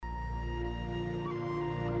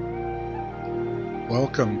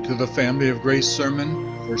Welcome to the Family of Grace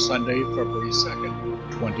sermon for Sunday, February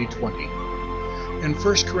 2nd, 2020. In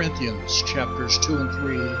 1 Corinthians chapters 2 and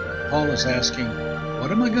 3, Paul is asking, what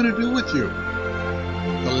am I going to do with you?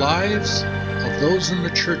 The lives of those in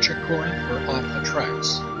the church at Corinth are off the tracks.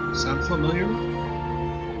 Sound familiar?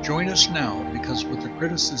 Join us now, because with the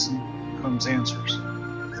criticism comes answers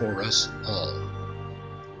for us all.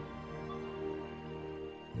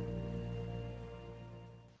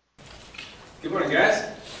 Good morning, guys.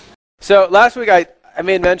 So last week I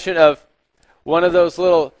made mention of one of those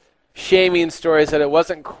little shaming stories that it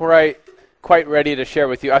wasn't quite ready to share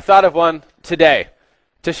with you. I thought of one today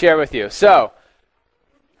to share with you. So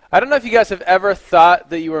I don't know if you guys have ever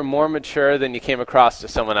thought that you were more mature than you came across to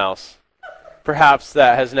someone else. Perhaps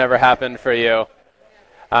that has never happened for you.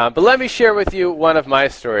 But let me share with you one of my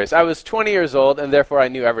stories. I was 20 years old, and therefore I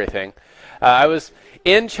knew everything. I was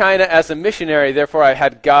in China as a missionary, therefore I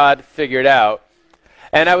had God figured out.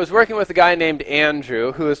 And I was working with a guy named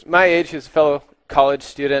Andrew, who was my age. He was a fellow college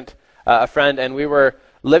student, a friend, and we were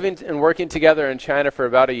living and working together in China for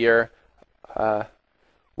about a year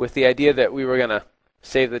with the idea that we were going to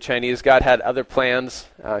save the Chinese. God had other plans.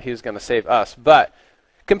 He was going to save us. But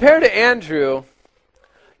compared to Andrew,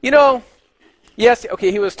 yes,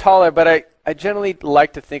 okay, he was taller, but I generally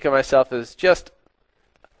like to think of myself as just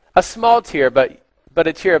a small tier, but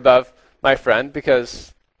a tier above my friend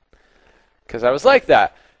because I was like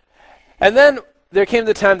that. And then there came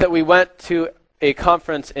the time that we went to a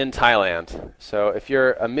conference in Thailand. So if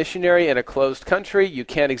you're a missionary in a closed country, you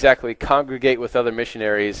can't exactly congregate with other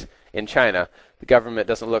missionaries in China. The government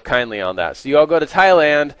doesn't look kindly on that. So you all go to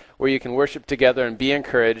Thailand where you can worship together and be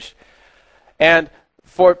encouraged. And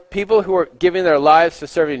for people who are giving their lives to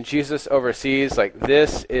serving Jesus overseas,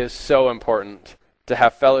 this is so important to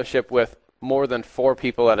have fellowship with more than 4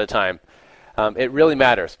 people at a time. It really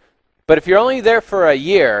matters. But if you're only there for a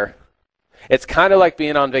year, it's kind of like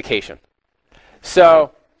being on vacation.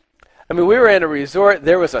 So, we were in a resort.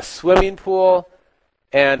 There was a swimming pool.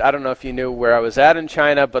 And I don't know if you knew where I was at in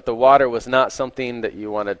China, but the water was not something that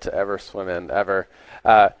you wanted to ever swim in, ever.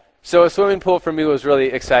 So a swimming pool for me was really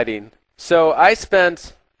exciting. So I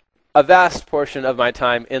spent a vast portion of my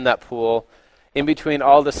time in that pool in between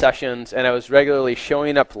all the sessions, and I was regularly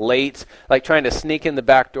showing up late, trying to sneak in the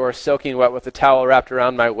back door, soaking wet with a towel wrapped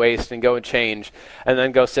around my waist and go and change, and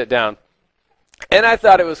then go sit down. And I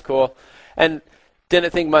thought it was cool, and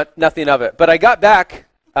didn't think nothing of it. But I got back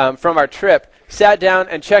from our trip, sat down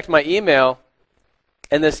and checked my email,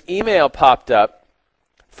 and this email popped up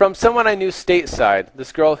from someone I knew stateside,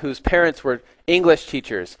 this girl whose parents were English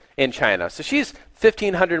teachers in China. So she's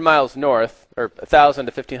 1,500 miles north, or 1,000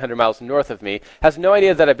 to 1,500 miles north of me, has no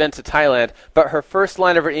idea that I've been to Thailand, but her first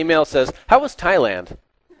line of her email says, "How was Thailand?"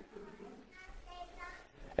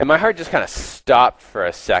 And my heart just kind of stopped for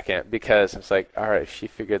a second because it's like, all right, she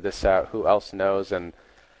figured this out. Who else knows? And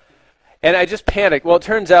I just panicked. Well, it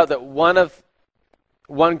turns out that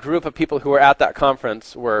one group of people who were at that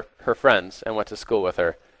conference were her friends and went to school with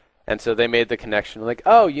her. And so they made the connection,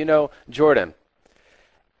 oh, Jordan.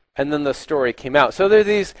 And then the story came out. So there are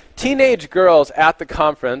these teenage girls at the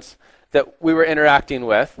conference that we were interacting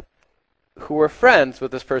with who were friends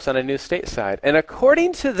with this person I knew stateside. And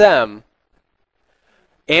according to them,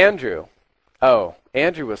 Andrew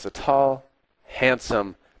was the tall,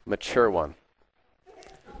 handsome, mature one.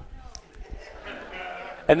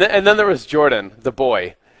 And then there was Jordan, the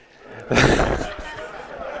boy.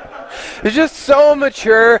 He's just so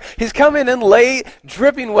mature. He's coming in late,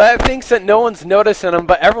 dripping wet, thinks that no one's noticing him,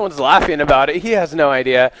 but everyone's laughing about it. He has no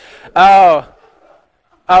idea. Oh,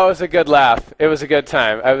 it was a good laugh. It was a good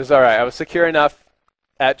time. I was all right. I was secure enough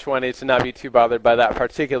at 20 to not be too bothered by that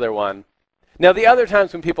particular one. Now, the other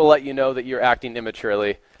times when people let you know that you're acting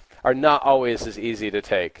immaturely are not always as easy to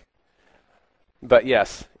take. But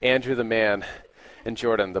yes, Andrew the man and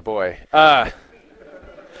Jordan the boy.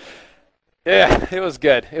 Yeah, it was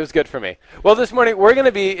good. It was good for me. Well, this morning we're going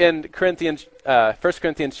to be in 1 Corinthians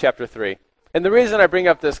chapter 3. And the reason I bring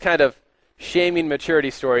up this kind of shaming maturity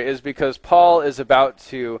story is because Paul is about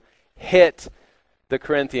to hit the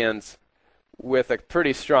Corinthians with a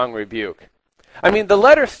pretty strong rebuke. The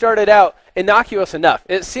letter started out innocuous enough.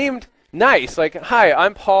 It seemed nice, hi,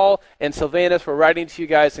 I'm Paul and Silvanus. We're writing to you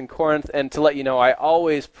guys in Corinth, and to let you know, I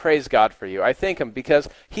always praise God for you. I thank him because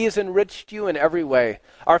he has enriched you in every way.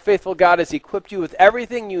 Our faithful God has equipped you with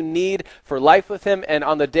everything you need for life with him, and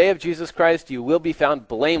on the day of Jesus Christ, you will be found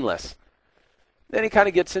blameless. Then he kind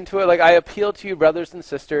of gets into it, I appeal to you, brothers and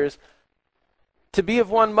sisters, to be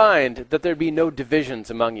of one mind, that there be no divisions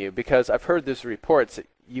among you, because I've heard these reports that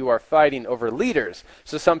you are fighting over leaders.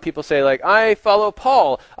 So some people say, like, I follow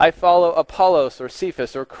Paul, I follow Apollos or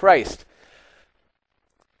Cephas or Christ.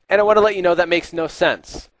 And I want to let you know that makes no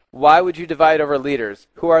sense. Why would you divide over leaders?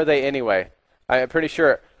 Who are they anyway? I'm pretty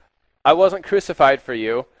sure I wasn't crucified for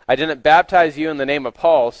you. I didn't baptize you in the name of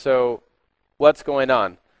Paul, so what's going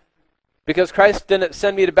on? Because Christ didn't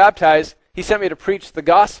send me to baptize, he sent me to preach the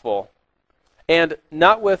gospel. And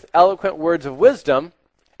not with eloquent words of wisdom.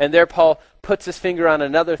 And there Paul puts his finger on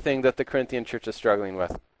another thing that the Corinthian church is struggling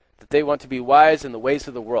with. That they want to be wise in the ways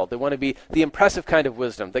of the world. They want to be the impressive kind of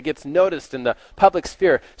wisdom that gets noticed in the public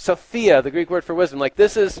sphere. Sophia, the Greek word for wisdom. Like,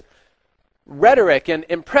 this is rhetoric and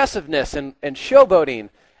impressiveness and showboating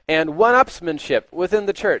and one-upsmanship within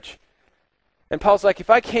the church. And Paul's like, if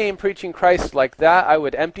I came preaching Christ like that, I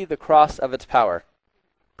would empty the cross of its power.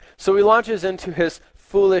 So he launches into his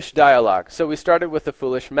foolish dialogue. So we started with the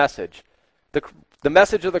foolish message. The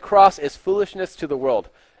message of the cross is foolishness to the world.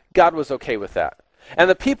 God was okay with that. And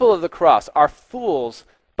the people of the cross are fools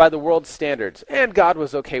by the world's standards. And God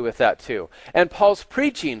was okay with that too. And Paul's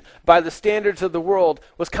preaching by the standards of the world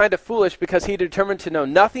was kind of foolish because he determined to know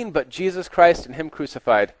nothing but Jesus Christ and him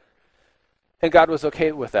crucified. And God was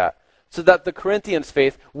okay with that. So that the Corinthians'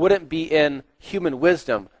 faith wouldn't be in human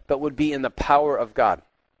wisdom, but would be in the power of God.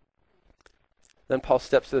 Then Paul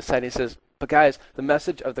steps to the side and he says, but guys, the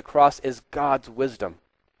message of the cross is God's wisdom.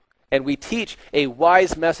 And we teach a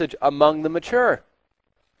wise message among the mature.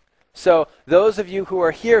 So those of you who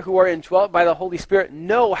are here, who are indwelt by the Holy Spirit,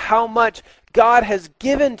 know how much God has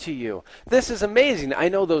given to you. This is amazing. I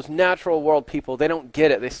know those natural world people, they don't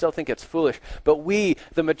get it. They still think it's foolish. But we,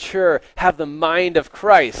 the mature, have the mind of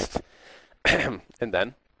Christ. And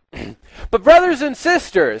then, but brothers and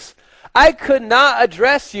sisters, I could not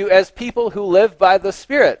address you as people who live by the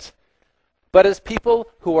Spirit, but as people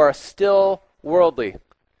who are still worldly.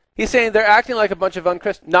 He's saying they're acting like a bunch of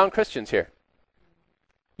non-Christians here.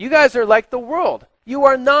 You guys are like the world. You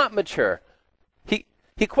are not mature.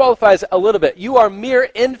 He qualifies a little bit. You are mere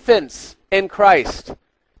infants in Christ.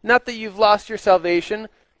 Not that you've lost your salvation.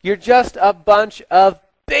 You're just a bunch of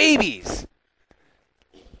babies.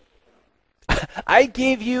 I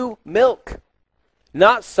gave you milk,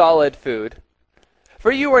 not solid food,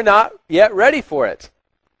 for you are not yet ready for it.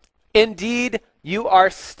 Indeed, you are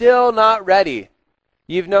still not ready.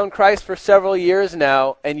 You've known Christ for several years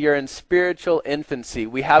now, and you're in spiritual infancy.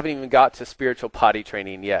 We haven't even got to spiritual potty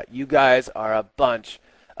training yet. You guys are a bunch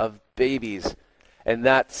of babies, and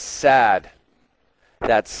that's sad.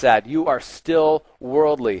 That's sad. You are still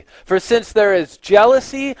worldly. For since there is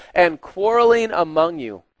jealousy and quarreling among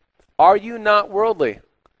you, are you not worldly?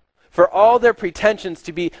 For all their pretensions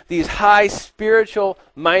to be these high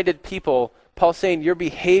spiritual-minded people, Paul's saying your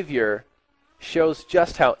behavior shows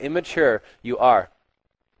just how immature you are.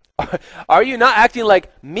 Are you not acting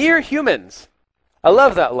like mere humans? I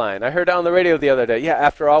love that line. I heard it on the radio the other day. Yeah,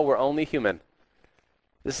 after all, we're only human.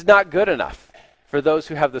 This is not good enough for those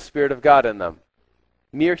who have the Spirit of God in them.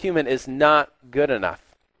 Mere human is not good enough.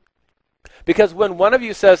 Because when one of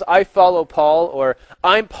you says, I follow Paul, or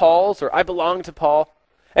I'm Paul's, or I belong to Paul,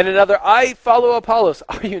 and another, I follow Apollos,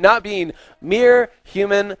 are you not being mere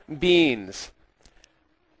human beings?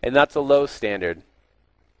 And that's a low standard.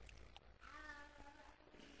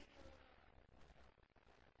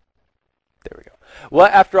 There we go.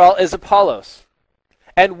 What, after all, is Apollos?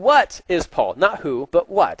 And what is Paul? Not who, but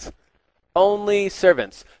what? Only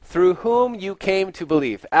servants, through whom you came to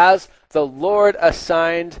believe, as the Lord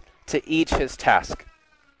assigned to each his task.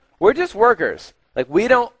 We're just workers. Like, we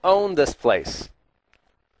don't own this place.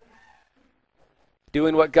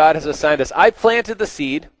 Doing what God has assigned us. I planted the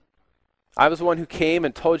seed. I was the one who came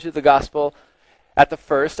and told you the gospel at the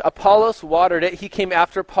first. Apollos watered it. He came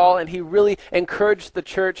after Paul, and he really encouraged the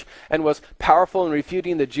church and was powerful in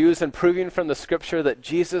refuting the Jews and proving from the scripture that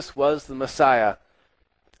Jesus was the Messiah.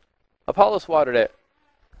 Apollos watered it,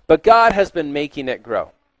 but God has been making it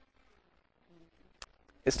grow.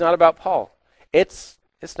 It's not about Paul. It's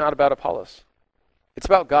not about Apollos. It's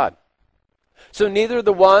about God. So neither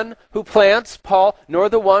the one who plants, Paul, nor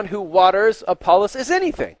the one who waters, Apollos, is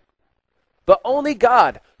anything, but only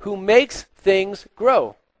God who makes things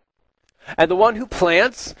grow. And the one who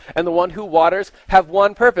plants and the one who waters have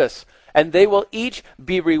one purpose, and they will each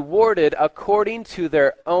be rewarded according to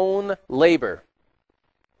their own labor.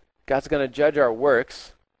 God's going to judge our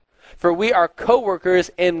works, for we are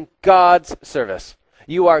co-workers in God's service.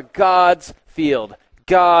 You are God's field,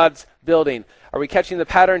 God's building. Are we catching the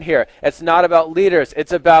pattern here? It's not about leaders.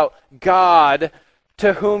 It's about God,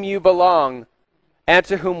 to whom you belong and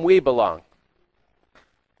to whom we belong.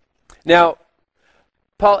 Now,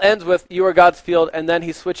 Paul ends with, you are God's field, and then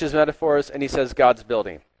he switches metaphors and he says God's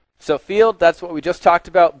building. So field, that's what we just talked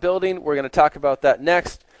about. Building, we're going to talk about that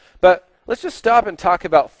next. But let's just stop and talk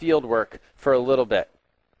about field work for a little bit.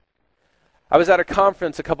 I was at a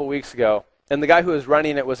conference a couple weeks ago, and the guy who was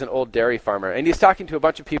running it was an old dairy farmer. And he's talking to a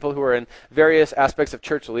bunch of people who are in various aspects of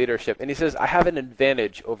church leadership. And he says, I have an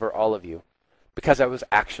advantage over all of you because I was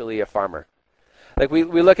actually a farmer. Like we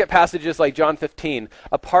look at passages like John 15,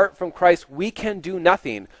 apart from Christ, we can do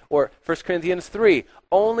nothing. Or 1 Corinthians 3,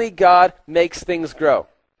 only God makes things grow.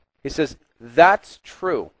 He says, that's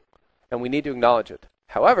true, and we need to acknowledge it.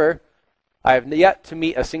 However, I have yet to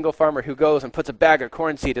meet a single farmer who goes and puts a bag of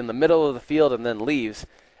corn seed in the middle of the field and then leaves,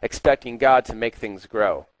 expecting God to make things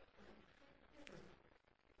grow.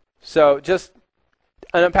 So just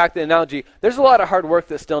unpack the analogy. There's a lot of hard work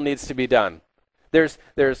that still needs to be done. There's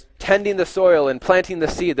tending the soil and planting the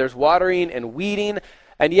seed. There's watering and weeding.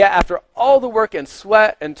 And yet, after all the work and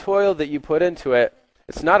sweat and toil that you put into it,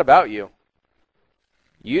 it's not about you.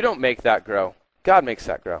 You don't make that grow. God makes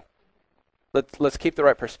that grow. Let's keep the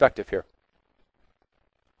right perspective here.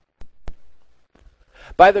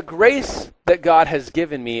 By the grace that God has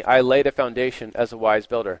given me, I laid a foundation as a wise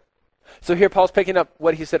builder. So here Paul's picking up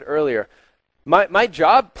what he said earlier. My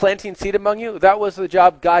job, planting seed among you, that was the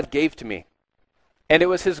job God gave to me. And it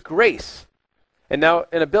was his grace. And now,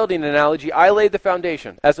 in a building analogy, I laid the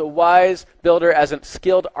foundation as a wise builder, as a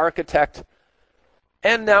skilled architect.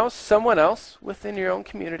 And now someone else within your own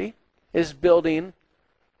community is building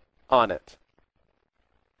on it.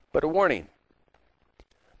 But a warning.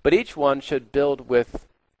 But each one should build with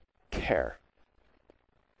care.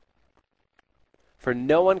 For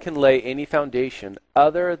no one can lay any foundation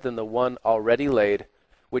other than the one already laid,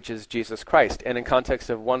 which is Jesus Christ. And in context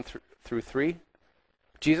of 1 through 3,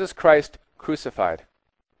 Jesus Christ crucified.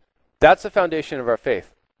 That's the foundation of our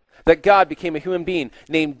faith. That God became a human being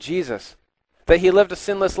named Jesus. That he lived a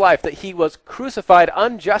sinless life. That he was crucified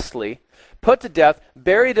unjustly, put to death,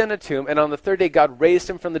 buried in a tomb, and on the third day God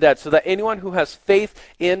raised him from the dead, so that anyone who has faith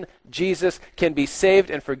in Jesus can be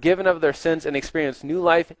saved and forgiven of their sins and experience new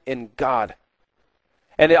life in God.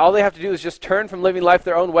 And all they have to do is just turn from living life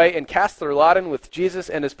their own way and cast their lot in with Jesus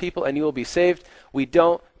and his people, and you will be saved. We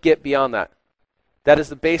don't get beyond that. That is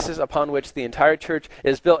the basis upon which the entire church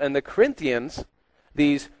is built. And the Corinthians,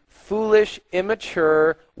 these foolish,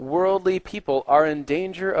 immature, worldly people, are in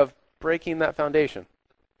danger of breaking that foundation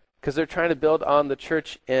because they're trying to build on the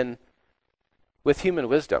church with human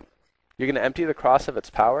wisdom. You're going to empty the cross of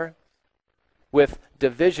its power with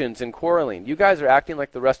divisions and quarreling. You guys are acting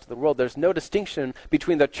like the rest of the world. There's no distinction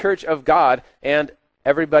between the church of God and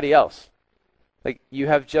everybody else. Like, you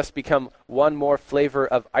have just become one more flavor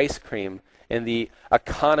of ice cream in the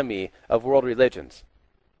economy of world religions.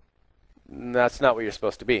 That's not what you're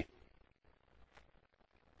supposed to be.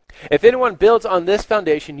 If anyone builds on this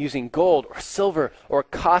foundation using gold or silver or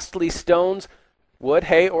costly stones, wood,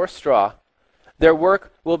 hay, or straw, their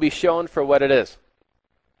work will be shown for what it is.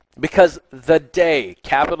 Because the day,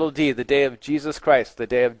 capital D, the day of Jesus Christ, the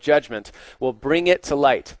day of judgment, will bring it to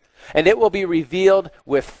light. And it will be revealed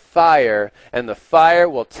with fire, and the fire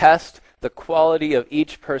will test the quality of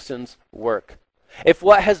each person's work. If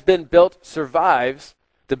what has been built survives,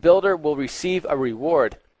 the builder will receive a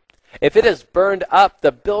reward. If it is burned up,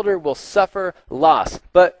 the builder will suffer loss,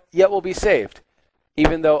 but yet will be saved,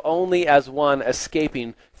 even though only as one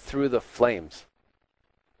escaping through the flames.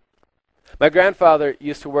 My grandfather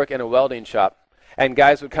used to work in a welding shop, and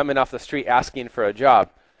guys would come in off the street asking for a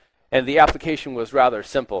job, and the application was rather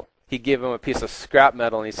simple. He'd give them a piece of scrap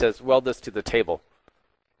metal, and he says, weld this to the table.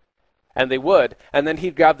 And they would, and then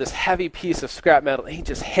he'd grab this heavy piece of scrap metal, and he'd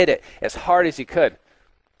just hit it as hard as he could.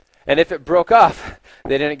 And if it broke off,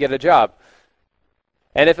 they didn't get a job.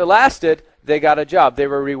 And if it lasted, they got a job. They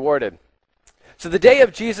were rewarded. So the day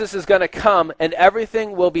of Jesus is going to come, and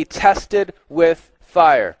everything will be tested with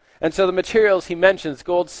fire. And so the materials he mentions,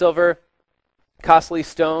 gold, silver, costly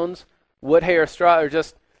stones, wood, hay, or straw, are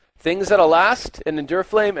just things that'll last and endure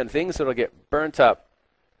flame, and things that'll get burnt up.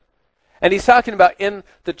 And he's talking about in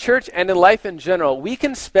the church and in life in general, we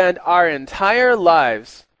can spend our entire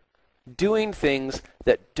lives doing things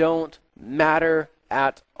that don't matter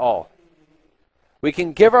at all. We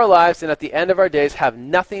can give our lives and at the end of our days have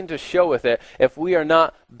nothing to show with it if we are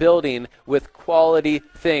not building with quality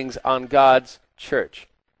things on God's church.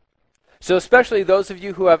 So especially those of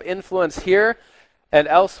you who have influence here and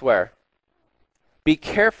elsewhere, be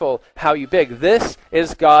careful how you big. This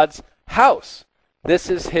is God's house.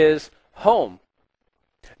 This is his home.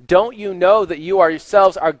 Don't you know that you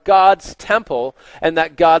yourselves are God's temple and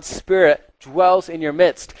that God's Spirit dwells in your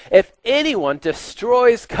midst? If anyone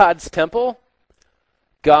destroys God's temple,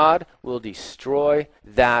 God will destroy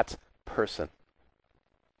that person.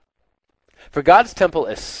 For God's temple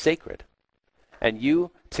is sacred, and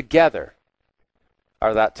you together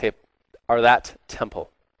are that temple.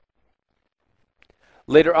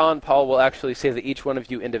 Later on, Paul will actually say that each one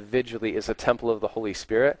of you individually is a temple of the Holy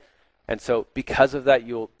Spirit. And so because of that,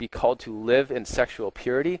 you'll be called to live in sexual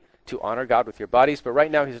purity, to honor God with your bodies. But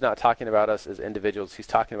right now, he's not talking about us as individuals. He's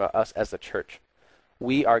talking about us as the church.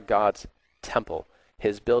 We are God's temple,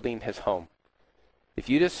 his building, his home. If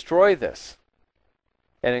you destroy this,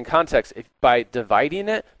 and in context, by dividing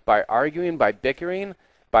it, by arguing, by bickering,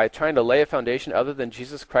 by trying to lay a foundation other than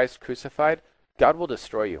Jesus Christ crucified, God will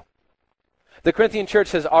destroy you. The Corinthian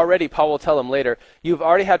church has already, Paul will tell them later, you've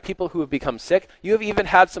already had people who have become sick. You have even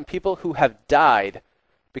had some people who have died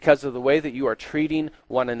because of the way that you are treating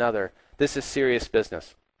one another. This is serious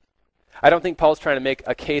business. I don't think Paul's trying to make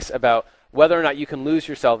a case about whether or not you can lose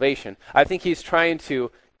your salvation. I think he's trying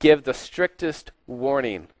to give the strictest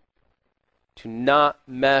warning to not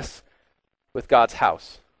mess with God's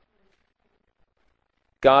house.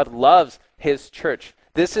 God loves his church.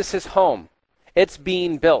 This is his home. It's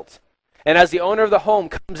being built. And as the owner of the home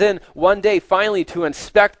comes in one day finally to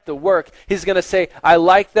inspect the work, he's going to say, I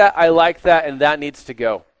like that, and that needs to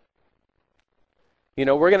go. You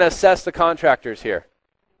know, we're going to assess the contractors here.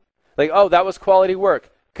 Like, oh, that was quality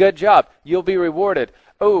work. Good job. You'll be rewarded.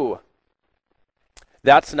 Oh,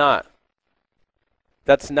 that's not.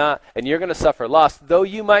 That's not. And you're going to suffer loss. Though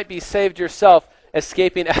you might be saved yourself,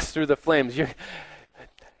 escaping as through the flames.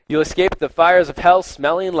 You'll escape the fires of hell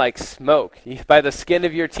smelling like smoke by the skin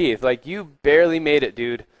of your teeth. Like, you barely made it,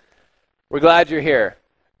 dude. We're glad you're here.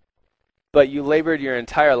 But you labored your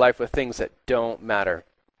entire life with things that don't matter.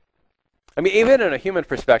 I mean, even in a human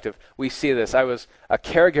perspective, we see this. I was a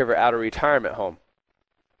caregiver at a retirement home.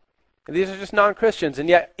 And these are just non-Christians, and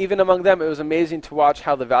yet even among them, it was amazing to watch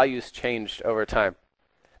how the values changed over time.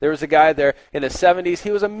 There was a guy there in his 70s.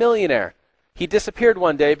 He was a millionaire. He disappeared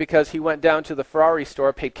one day because he went down to the Ferrari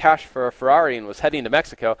store, paid cash for a Ferrari, and was heading to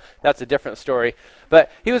Mexico. That's a different story.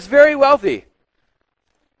 But he was very wealthy.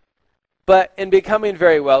 But in becoming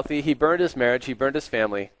very wealthy, he burned his marriage, he burned his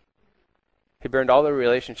family. He burned all the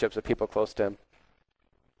relationships with people close to him.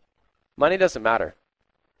 Money doesn't matter.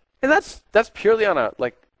 And that's purely on a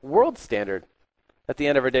world standard. At the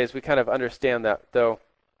end of our days, we kind of understand that, though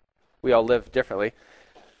we all live differently.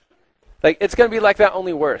 It's going to be like that,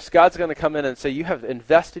 only worse. God's going to come in and say, you have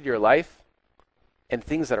invested your life in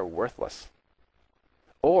things that are worthless.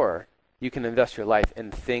 Or you can invest your life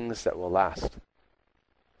in things that will last.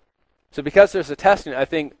 So because there's a testing, I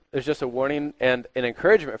think there's just a warning and an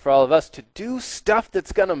encouragement for all of us to do stuff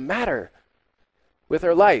that's going to matter with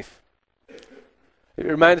our life. It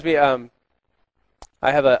reminds me, I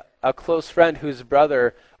have a close friend whose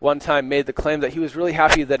brother one time made the claim that he was really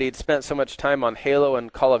happy that he'd spent so much time on Halo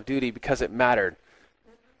and Call of Duty because it mattered.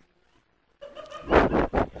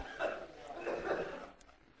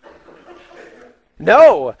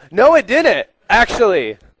 No, it didn't,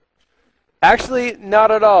 actually. Actually, not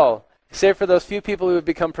at all. Save for those few people who have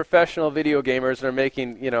become professional video gamers and are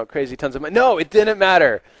making, crazy tons of money. No, it didn't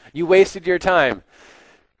matter. You wasted your time.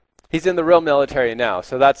 He's in the real military now,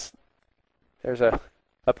 so there's a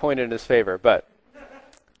point in his favor, but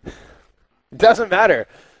it doesn't matter.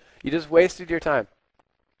 You just wasted your time.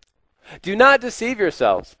 Do not deceive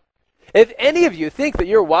yourselves. If any of you think that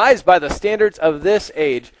you're wise by the standards of this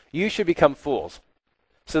age, you should become fools,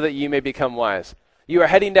 so that you may become wise. You are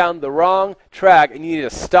heading down the wrong track, and you need to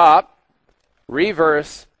stop,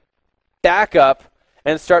 reverse, back up,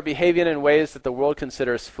 and start behaving in ways that the world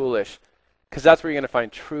considers foolish, because that's where you're going to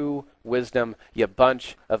find true wisdom, you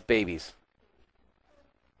bunch of babies.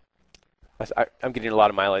 I'm getting a lot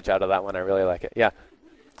of mileage out of that one. I really like it. Yeah.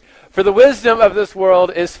 For the wisdom of this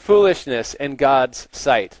world is foolishness in God's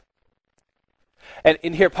sight. And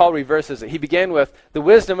in here, Paul reverses it. He began with, the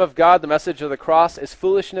wisdom of God, the message of the cross, is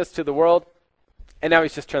foolishness to the world. And now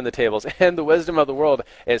he's just turned the tables. And the wisdom of the world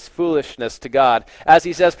is foolishness to God. As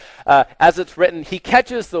he says, as it's written, he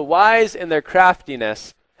catches the wise in their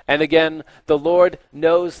craftiness. And again, the Lord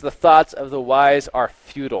knows the thoughts of the wise are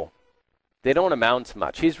futile. They don't amount to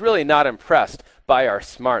much. He's really not impressed by our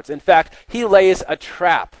smarts. In fact, he lays a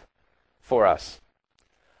trap for us.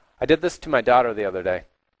 I did this to my daughter the other day.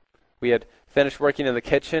 We had finished working in the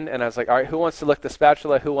kitchen, and I was like, all right, who wants to lick the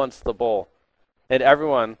spatula? Who wants the bowl? And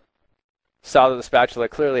everyone saw that the spatula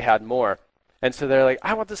clearly had more. And so they're like,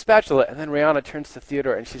 I want the spatula. And then Rihanna turns to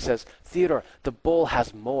Theodore, and she says, Theodore, the bowl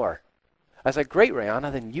has more. I was like, great,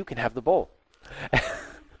 Rihanna, then you can have the bowl.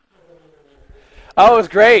 Oh, it was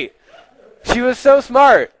great. She was so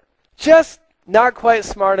smart, just not quite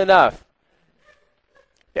smart enough.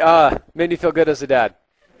 Made me feel good as a dad.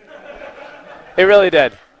 It really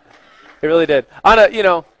did. It really did. On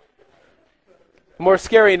a, more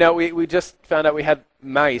scary note, we just found out we had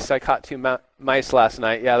mice. I caught 2 mice last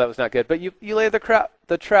night. Yeah, that was not good. But you lay the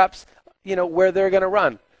traps, where they're going to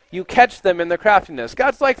run. You catch them in their craftiness.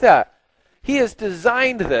 God's like that. He has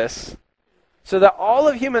designed this so that all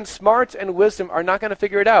of human smarts and wisdom are not going to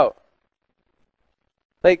figure it out.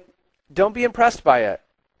 Like, don't be impressed by it.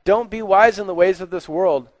 Don't be wise in the ways of this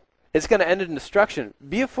world. It's going to end in destruction.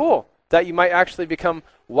 Be a fool that you might actually become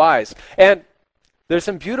wise. And there's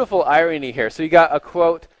some beautiful irony here. So you got a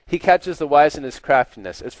quote, he catches the wise in his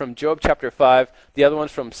craftiness. It's from Job chapter 5. The other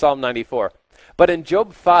one's from Psalm 94. But in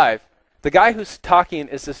Job 5, the guy who's talking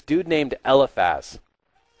is this dude named Eliphaz.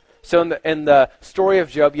 So in the story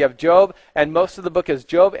of Job, you have Job, and most of the book is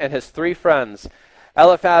Job and his 3 friends,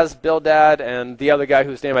 Eliphaz, Bildad, and the other guy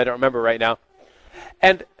whose name I don't remember right now.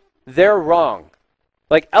 And they're wrong.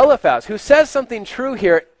 Like Eliphaz, who says something true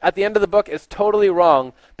here at the end of the book, is totally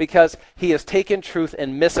wrong because he has taken truth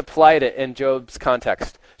and misapplied it in Job's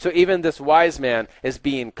context. So even this wise man is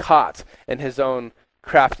being caught in his own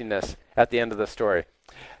craftiness at the end of the story.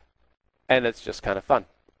 And it's just kind of fun.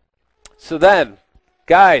 So then,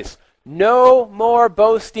 guys, no more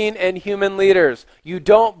boasting in human leaders. You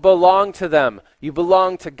don't belong to them. You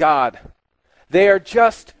belong to God. They are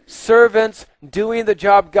just servants doing the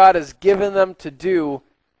job God has given them to do.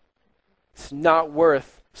 It's not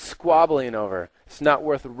worth squabbling over. It's not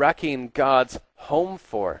worth wrecking God's home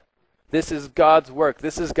for. This is God's work.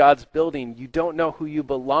 This is God's building. You don't know who you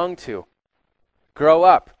belong to. Grow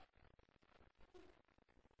up.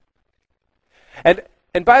 And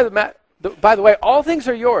by the way, all things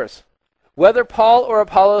are yours, whether Paul or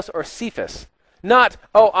Apollos or Cephas. Not,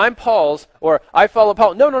 I'm Paul's or I follow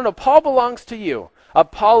Paul. No. Paul belongs to you.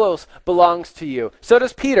 Apollos belongs to you. So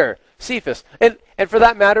does Peter, Cephas, and for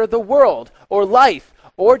that matter, the world or life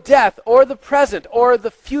or death or the present or the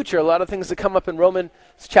future. A lot of things that come up in Romans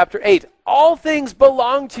chapter 8. All things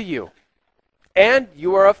belong to you. And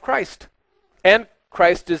you are of Christ. And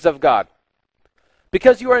Christ is of God.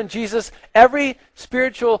 Because you are in Jesus, every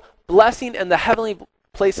spiritual blessing in the heavenly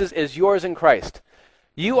places is yours in Christ.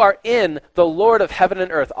 You are in the Lord of heaven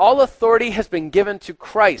and earth. All authority has been given to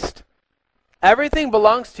Christ. Everything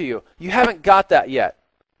belongs to you. You haven't got that yet.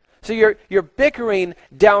 So you're bickering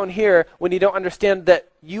down here when you don't understand that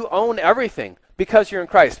you own everything because you're in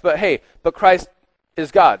Christ. But Christ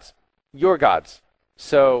is God's. You're God's.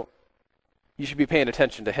 So you should be paying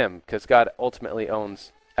attention to him because God ultimately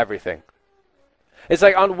owns everything. It's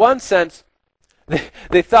like on one sense,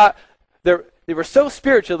 they thought they were so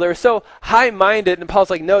spiritual, they were so high-minded, and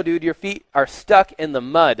Paul's like, no, dude, your feet are stuck in the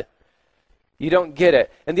mud. You don't get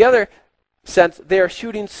it. In the other sense, they are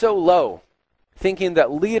shooting so low, thinking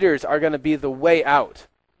that leaders are going to be the way out.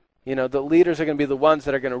 The leaders are going to be the ones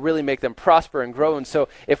that are going to really make them prosper and grow. And so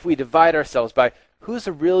if we divide ourselves by who's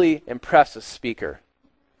a really impressive speaker,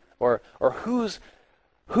 or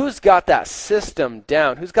who's got that system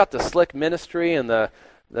down, who's got the slick ministry and the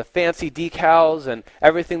fancy decals and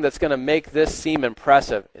everything that's going to make this seem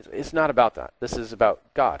impressive. It's not about that. This is about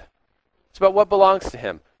God. It's about what belongs to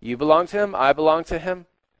him. You belong to him. I belong to him.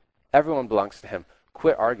 Everyone belongs to him.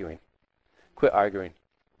 Quit arguing. Quit arguing.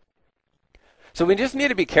 So we just need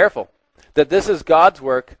to be careful that this is God's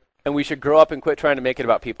work and we should grow up and quit trying to make it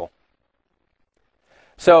about people.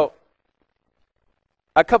 So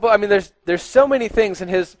there's so many things in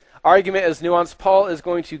his argument as nuanced. Paul is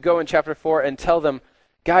going to go in chapter 4 and tell them,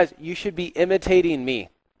 guys, you should be imitating me.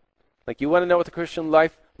 Like, you want to know what the Christian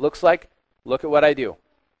life looks like? Look at what I do,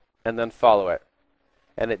 and then follow it.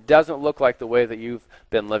 And it doesn't look like the way that you've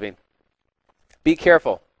been living. Be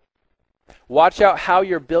careful. Watch out how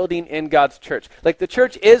you're building in God's church. Like, the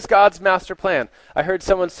church is God's master plan. I heard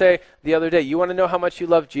someone say the other day, you want to know how much you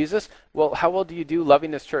love Jesus? Well, how well do you do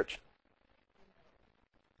loving his church?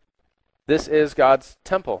 This is God's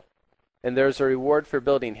temple, and there's a reward for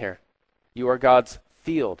building here. You are God's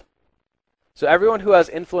field. So everyone who has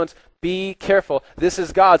influence, be careful. This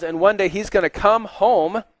is God's, and one day he's going to come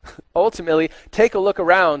home, ultimately, take a look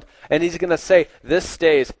around, and he's going to say, this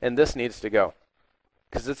stays and this needs to go.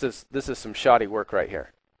 Because this is some shoddy work right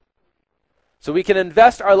here. So we can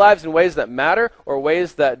invest our lives in ways that matter or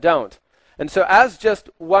ways that don't. And so as just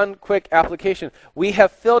one quick application, we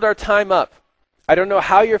have filled our time up. I don't know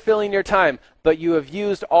how you're filling your time, but you have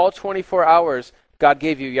used all 24 hours God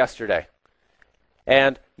gave you yesterday.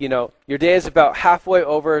 And, your day is about halfway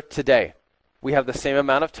over today. We have the same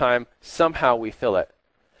amount of time. Somehow we fill it.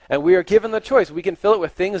 And we are given the choice. We can fill it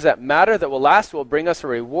with things that matter, that will last, will bring us a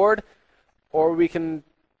reward, or we can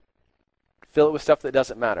fill it with stuff that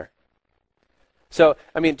doesn't matter. So,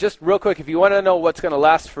 I mean, just real quick, if you want to know what's going to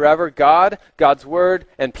last forever, God, God's word,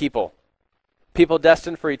 and people. People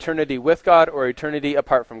destined for eternity with God or eternity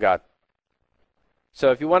apart from God.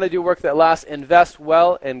 So if you want to do work that lasts, invest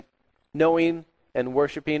well in knowing and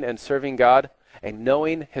worshiping and serving God and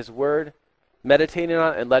knowing his word, meditating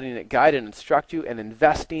on it and letting it guide and instruct you, and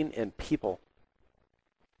investing in people.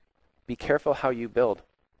 Be careful how you build.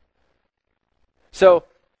 So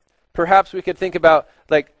perhaps we could think about,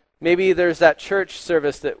 like, maybe there's that church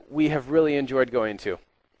service that we have really enjoyed going to.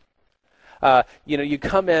 You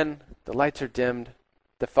come in, the lights are dimmed,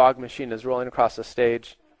 the fog machine is rolling across the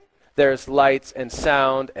stage. There's lights and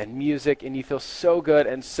sound and music, and you feel so good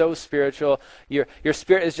and so spiritual. Your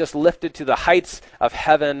spirit is just lifted to the heights of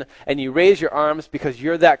heaven, and you raise your arms because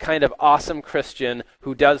you're that kind of awesome Christian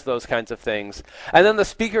who does those kinds of things. And then the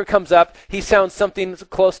speaker comes up, he sounds something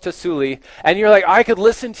close to Suli, and you're like, I could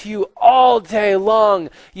listen to you all day long.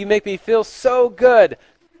 You make me feel so good.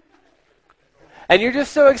 And you're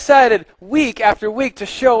just so excited week after week to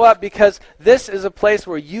show up because this is a place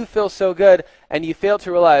where you feel so good, and you fail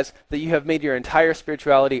to realize that you have made your entire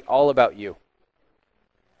spirituality all about you.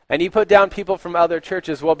 And you put down people from other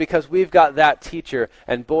churches, well, because we've got that teacher,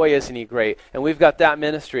 and boy, isn't he great. And we've got that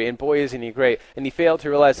ministry, and boy, isn't he great. And you fail to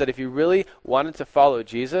realize that if you really wanted to follow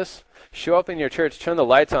Jesus, show up in your church, turn the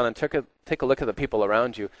lights on, and take a look at the people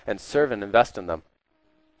around you, and serve and invest in them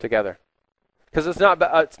together. Because it's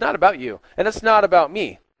not about you, and it's not about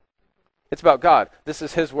me. It's about God. This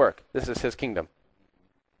is his work. This is his kingdom.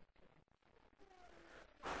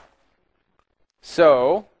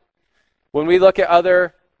 So, when we look at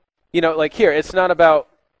other, like here, it's not about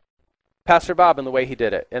Pastor Bob and the way he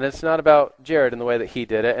did it, and it's not about Jared and the way that he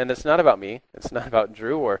did it, and it's not about me. It's not about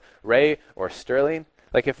Drew or Ray or Sterling.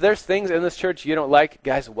 Like, if there's things in this church you don't like,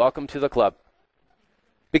 guys, welcome to the club.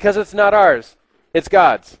 Because it's not ours. It's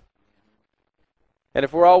God's. And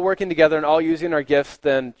if we're all working together and all using our gifts,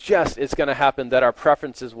 then it's going to happen that our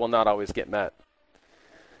preferences will not always get met.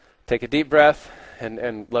 Take a deep breath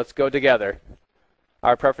and let's go together.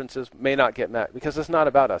 Our preferences may not get met because it's not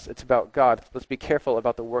about us. It's about God. Let's be careful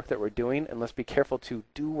about the work that we're doing, and let's be careful to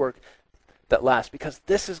do work that lasts because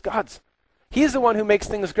this is God's. He's the one who makes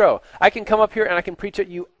things grow. I can come up here and I can preach at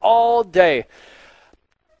you all day.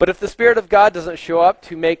 But if the Spirit of God doesn't show up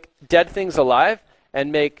to make dead things alive and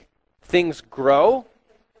make things grow,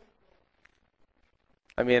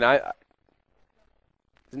 it's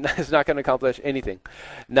not going to accomplish anything.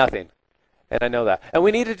 Nothing. And I know that. And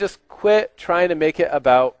we need to just quit trying to make it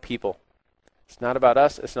about people. It's not about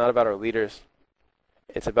us. It's not about our leaders.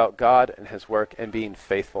 It's about God and his work and being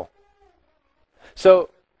faithful. So,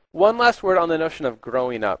 one last word on the notion of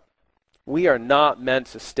growing up. We are not meant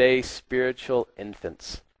to stay spiritual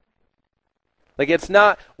infants. Like, it's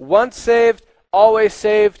not once saved, always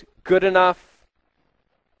saved, good enough,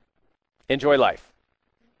 enjoy life.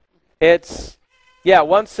 It's,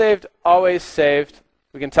 once saved, always saved.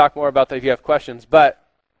 We can talk more about that if you have questions, but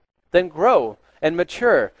then grow and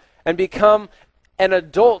mature and become an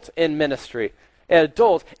adult in ministry, an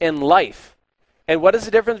adult in life. And what is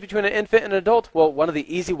the difference between an infant and an adult? Well, one of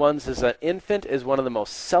the easy ones is an infant is one of the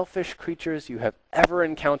most selfish creatures you have ever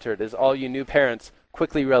encountered, as all you new parents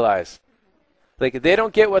quickly realize. Like, if they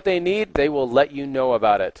don't get what they need, they will let you know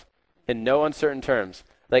about it in no uncertain terms.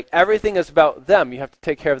 Like, everything is about them. You have to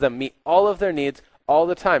take care of them, meet all of their needs all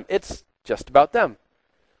the time. It's just about them.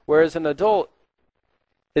 Whereas an adult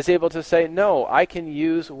is able to say, no, I can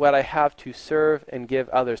use what I have to serve and give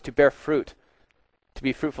others, to bear fruit, to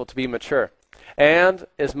be fruitful, to be mature. And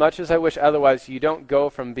as much as I wish otherwise, you don't go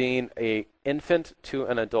from being an infant to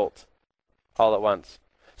an adult all at once.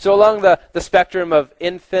 So along the spectrum of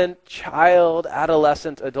infant, child,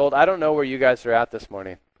 adolescent, adult, I don't know where you guys are at this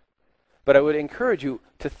morning. But I would encourage you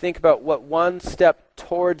to think about what one step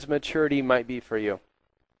towards maturity might be for you.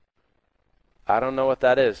 I don't know what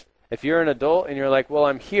that is. If you're an adult and you're like, well,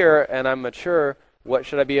 I'm here and I'm mature, what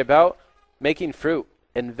should I be about? Making fruit.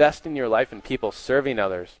 Investing your life in people, serving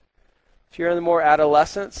others. If you're on the more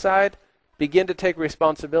adolescent side, begin to take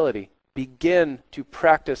responsibility. Begin to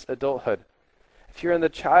practice adulthood. If you're in the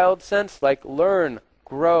child sense, like, learn,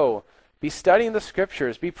 grow, be studying the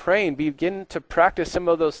scriptures, be praying, begin to practice some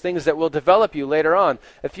of those things that will develop you later on.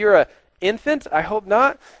 If you're an infant, I hope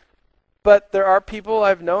not, but there are people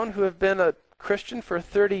I've known who have been a Christian for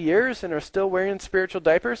 30 years and are still wearing spiritual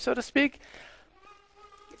diapers, so to speak.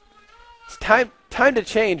 It's time to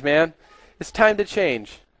change, man. It's time to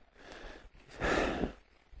change.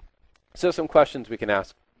 So some questions we can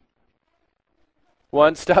ask.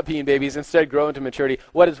 One, stop being babies, instead grow into maturity.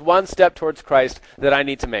 What is one step towards Christ that I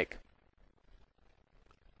need to make?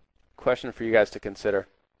 Question for you guys to consider.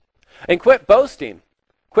 And quit boasting.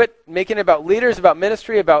 Quit making it about leaders, about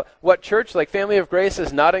ministry, about what church, like Family of Grace,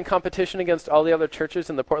 is not in competition against all the other churches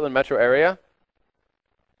in the Portland metro area.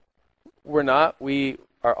 We're not. We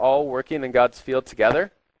are all working in God's field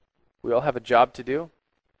together. We all have a job to do.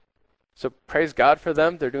 So praise God for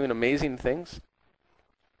them. They're doing amazing things.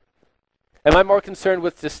 Am I more concerned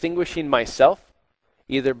with distinguishing myself,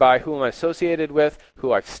 either by who I'm associated with,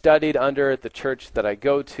 who I've studied under, the church that I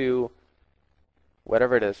go to,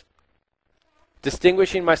 whatever it is?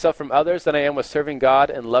 Distinguishing myself from others than I am with serving God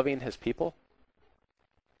and loving his people?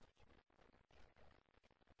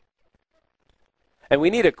 And we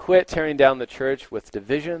need to quit tearing down the church with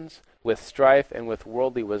divisions, with strife, and with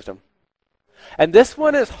worldly wisdom. And this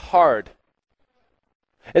one is hard.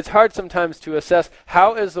 It's hard sometimes to assess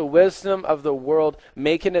how is the wisdom of the world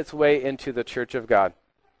making its way into the church of God.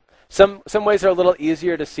 Some ways are a little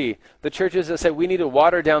easier to see. The churches that say we need to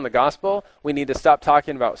water down the gospel, we need to stop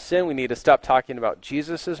talking about sin, we need to stop talking about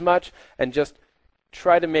Jesus as much, and just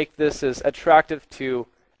try to make this as attractive to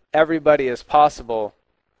everybody as possible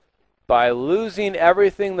by losing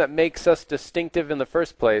everything that makes us distinctive in the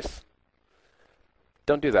first place.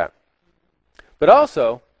 Don't do that. But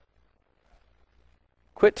also,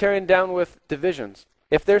 quit tearing down with divisions.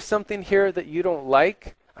 If there's something here that you don't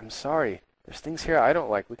like, I'm sorry. There's things here I don't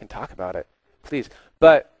like. We can talk about it, please.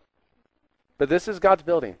 But this is God's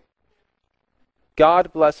building.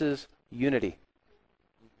 God blesses unity.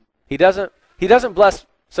 He doesn't bless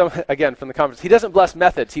again from the conference. He doesn't bless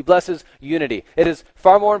methods. He blesses unity. It is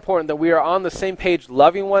far more important that we are on the same page,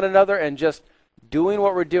 loving one another and just doing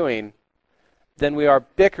what we're doing, than we are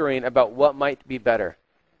bickering about what might be better.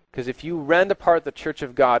 Because if you rend apart the church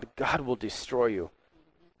of God, God will destroy you.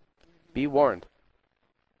 Be warned.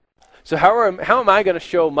 So how am I going to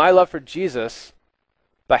show my love for Jesus?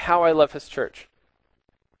 By how I love his church.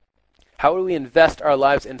 How do we invest our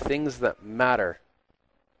lives in things that matter?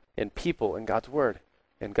 In people, in God's word,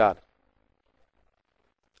 in God.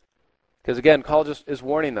 Because again, Paul just is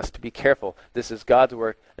warning us to be careful. This is God's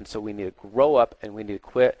work, and so we need to grow up and we need to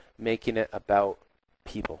quit making it about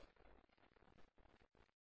people.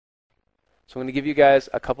 So I'm going to give you guys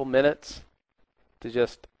a couple minutes to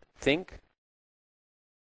just think.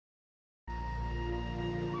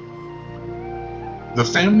 The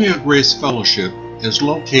Family of Grace Fellowship is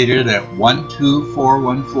located at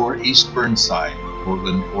 12414 East Burnside,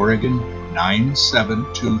 Portland, Oregon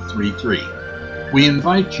 97233. We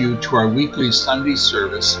invite you to our weekly Sunday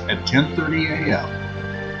service at 10:30 a.m.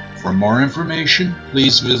 For more information,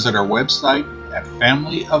 please visit our website at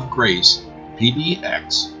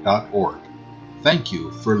familyofgracepdx.org. Thank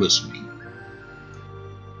you for listening.